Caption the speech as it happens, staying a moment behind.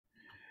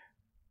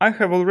I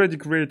have already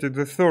created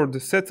the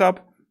third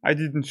setup. I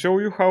didn't show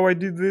you how I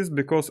did this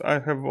because I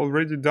have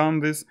already done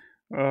this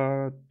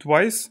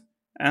twice,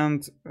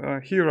 and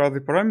here are the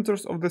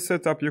parameters of the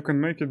setup. You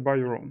can make it by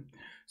your own.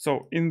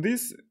 So in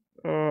this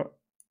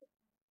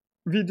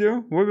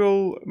video we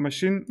will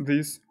machine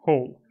this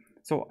hole.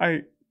 So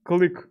I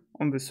click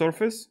on the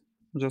surface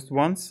just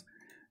once,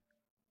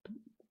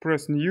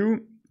 press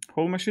new,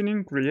 hole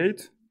machining,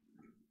 create.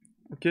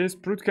 Okay,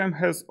 SprutCAM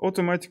has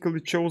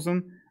automatically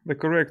chosen the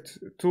correct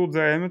tool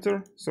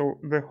diameter. So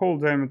the hole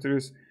diameter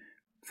is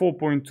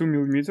 4.2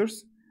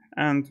 millimeters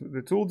and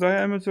the tool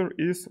diameter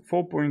is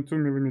 4.2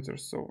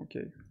 millimeters. So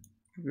okay,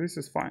 this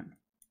is fine.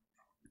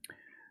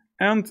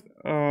 And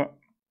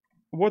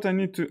what I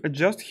need to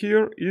adjust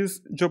here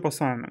is job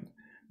assignment,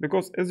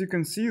 because as you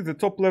can see, the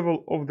top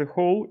level of the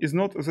hole is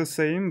not the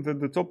same that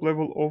the top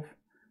level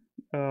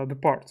of the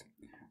part.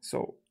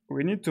 So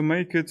we need to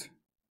make it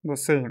the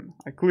same.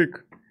 I click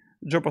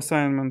job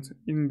assignment.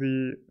 In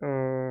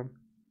the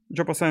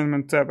job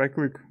assignment tab I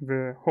click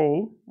the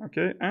hole,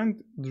 okay,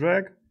 and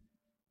drag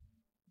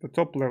the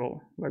top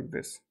level like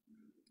this.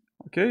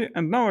 Okay,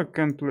 and now I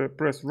can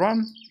press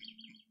run,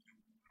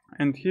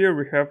 and here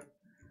we have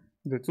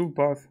the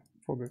toolpath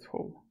for this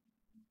hole.